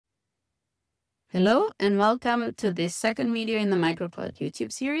Hello and welcome to this second video in the MicroCloud YouTube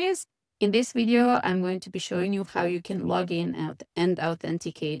series. In this video, I'm going to be showing you how you can log in and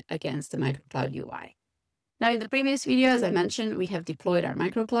authenticate against the MicroCloud UI. Now, in the previous video, as I mentioned, we have deployed our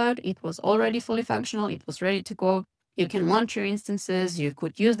MicroCloud. It was already fully functional. It was ready to go. You can launch your instances. You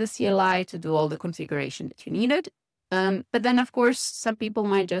could use the CLI to do all the configuration that you needed. But then, of course, some people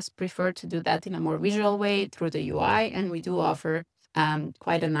might just prefer to do that in a more visual way through the UI, and we do offer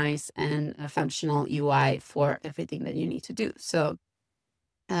quite a nice and functional UI for everything that you need to do. So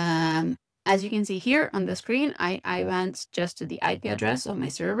as you can see here on the screen, I went just to the IP address of my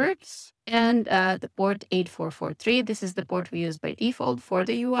server and the port 8443. This is the port we use by default for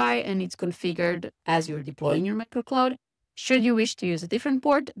the UI, and it's configured as you're deploying your MicroCloud. Should you wish to use a different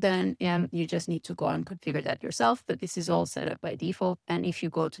port, then you just need to go and configure that yourself. But this is all set up by default. And if you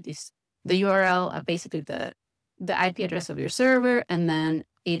go to the URL, basically the IP address of your server and then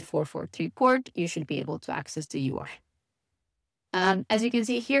 8443 port, you should be able to access the UI. As you can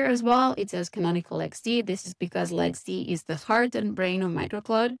see here as well, it says Canonical XD. This is because LXD is the heart and brain of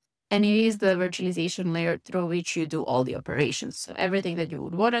MicroCloud, and it is the virtualization layer through which you do all the operations. So everything that you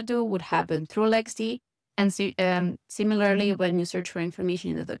would want to do would happen through LXD. And similarly, when you search for information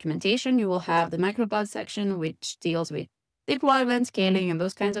in the documentation, you will have the MicroCloud section, which deals with deployment, scaling, and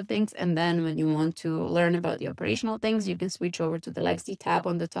those kinds of things. And then when you want to learn about the operational things, you can switch over to the LXD tab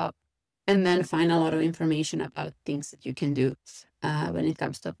on the top and then find a lot of information about things that you can do when it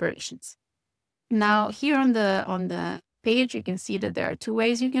comes to operations. Now, here on the page, you can see that there are two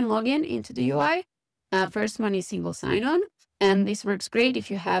ways you can log in into the UI. First one is single sign-on, and this works great if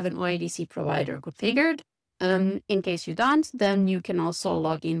you have an OIDC provider configured. In case you don't, then you can also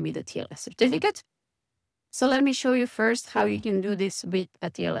log in with a TLS certificate. So let me show you first how you can do this with a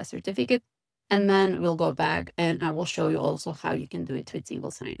TLS certificate, and then we'll go back and I will show you also how you can do it with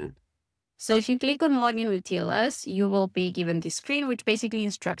single sign-on. So if you click on login with TLS, you will be given this screen, which basically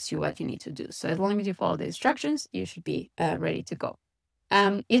instructs you what you need to do. So as long as you follow the instructions, you should be ready to go.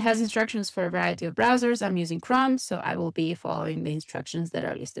 It has instructions for a variety of browsers. I'm using Chrome, so I will be following the instructions that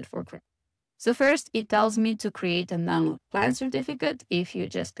are listed for Chrome. So first, it tells me to create and download client certificate. If you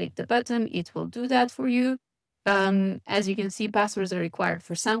just click the button, it will do that for you. As you can see, passwords are required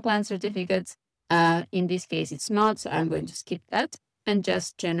for some client certificates. In this case, it's not, so I'm going to skip that and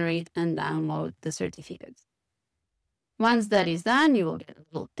just generate and download the certificates. Once that is done, you will get a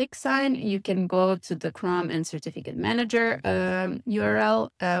little tick sign. You can go to the Chrome and Certificate Manager URL,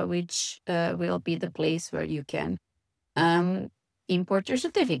 which will be the place where you can import your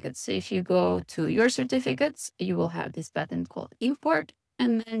certificates. So if you go to your certificates, you will have this button called Import,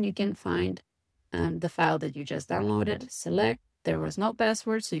 and then you can find the file that you just downloaded, select. There was no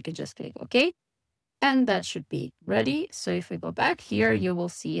password, so you can just click OK. And that should be ready. So if we go back here, you will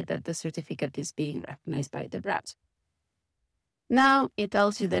see that the certificate is being recognized by the browser. Now it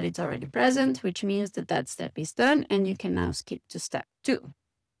tells you that it's already present, which means that that step is done, and you can now skip to step 2.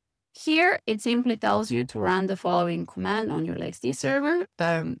 Here, it simply tells you to run the following command on your LXD server.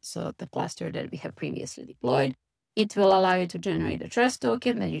 So the cluster that we have previously deployed. It will allow you to generate a trust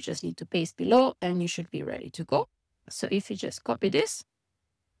token that you just need to paste below, and you should be ready to go. So if you just copy this,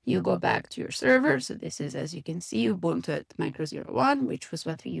 you go back to your server. So this is, as you can see, Ubuntu at micro 01, which was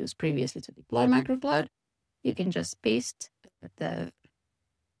what we used previously to deploy MicroCloud. You can just paste the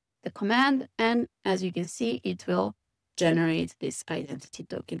command, and as you can see, it will generate this identity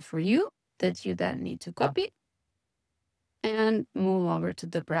token for you that you then need to copy and move over to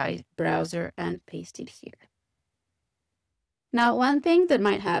the browser and paste it here. Now, one thing that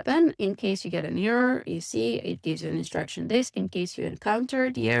might happen in case you get an error, you see it gives you an instruction disk in case you encounter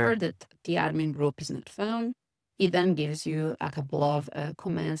the error that the admin group is not found. It then gives you a couple of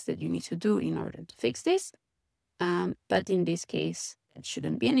commands that you need to do in order to fix this. But in this case, it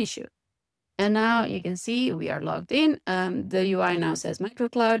shouldn't be an issue. And now you can see we are logged in. The UI now says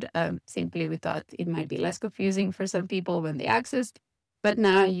MicroCloud. Simply we thought it might be less confusing for some people when they accessed. But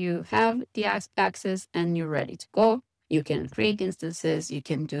now you have the access and you're ready to go. You can create instances, you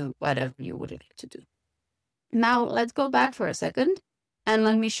can do whatever you would like to do. Now let's go back for a second and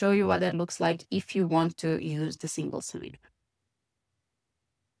let me show you what that looks like if you want to use the single sign-on.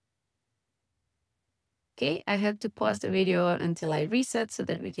 Okay, I had to pause the video until I reset so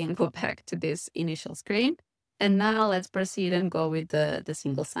that we can go back to this initial screen. And now let's proceed and go with the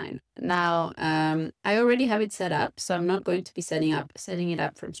single sign. Now, I already have it set up, so I'm not going to be setting it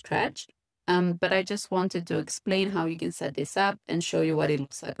up from scratch. But I just wanted to explain how you can set this up and show you what it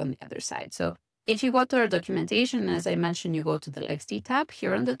looks like on the other side. So if you go to our documentation, as I mentioned, you go to the LXD tab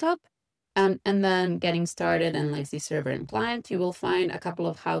here on the top. And then getting started and like the server and client, you will find a couple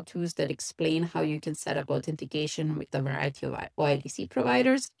of how-tos that explain how you can set up authentication with a variety of OIDC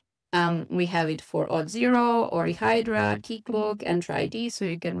providers. We have it for Auth0, Hydra, Keycloak, Entra ID, so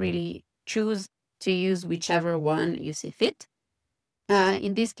you can really choose to use whichever one you see fit.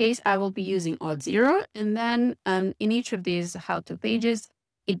 In this case, I will be using Auth0, and then in each of these how-to pages,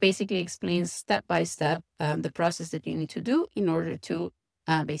 it basically explains step by step the process that you need to do in order to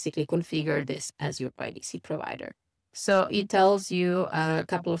basically configure this as your OIDC provider. So it tells you a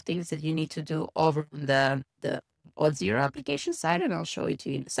couple of things that you need to do over on the Auth0 application side, and I'll show it to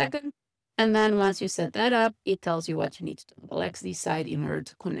you in a second. And then once you set that up, it tells you what you need to do on the LXD side in order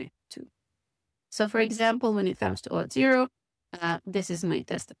to connect to. So for example, when it comes to Auth0, this is my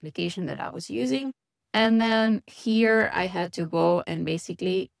test application that I was using. And then here I had to go and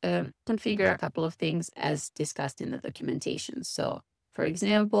basically configure a couple of things as discussed in the documentation. So for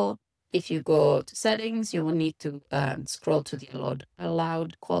example, if you go to settings, you will need to scroll to the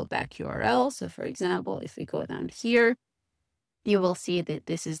allowed callback URL. So for example, if we go down here, you will see that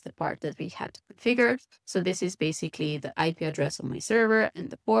this is the part that we had to configure. So this is basically the IP address of my server and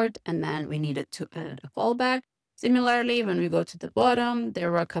the port, and then we needed to add a callback. Similarly, when we go to the bottom,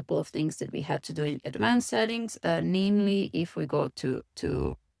 there were a couple of things that we had to do in advanced settings, namely, if we go to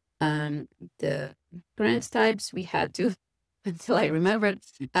the current types, we had to, until I remembered,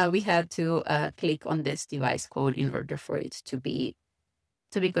 we had to click on this device code in order for it to be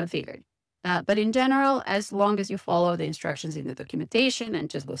configured. But in general, as long as you follow the instructions in the documentation and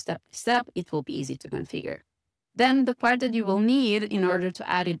just go step by step, it will be easy to configure. Then the part that you will need in order to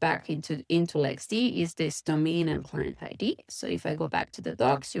add it back into LXD is this domain and client ID. So if I go back to the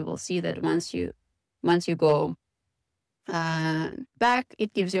docs, you will see that once you go back,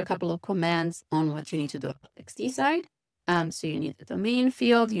 it gives you a couple of commands on what you need to do on the LXD side. So you need a domain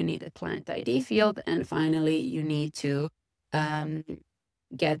field, you need a client ID field, and finally you need to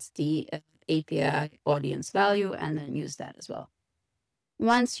get the API audience value and then use that as well.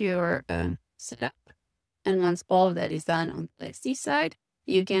 Once you're set up, and once all of that is done on the LXD side,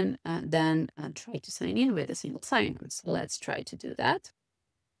 you can then try to sign in with a single sign-on. So let's try to do that.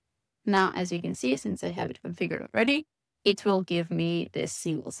 Now, as you can see, since I have it configured already, it will give me this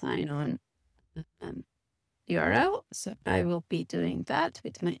single sign-on URL. So I will be doing that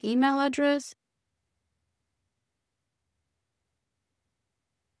with my email address.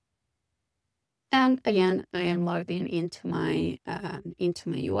 And again, I am logged into my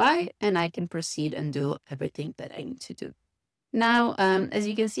UI, and I can proceed and do everything that I need to do. Now, as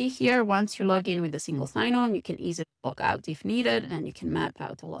you can see here, once you log in with a single sign-on, you can easily log out if needed, and you can map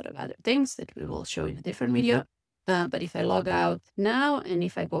out a lot of other things that we will show in a different video. But if I log out now, and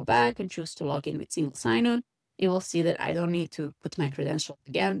if I go back and choose to log in with single sign-on, you will see that I don't need to put my credentials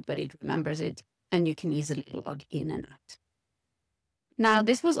again, but it remembers it, and you can easily log in and out. Now,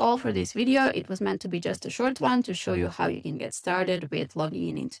 this was all for this video. It was meant to be just a short one to show you how you can get started with logging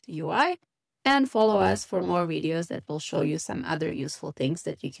in into the UI, and follow us for more videos that will show you some other useful things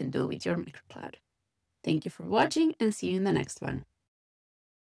that you can do with your MicroCloud. Thank you for watching, and see you in the next one.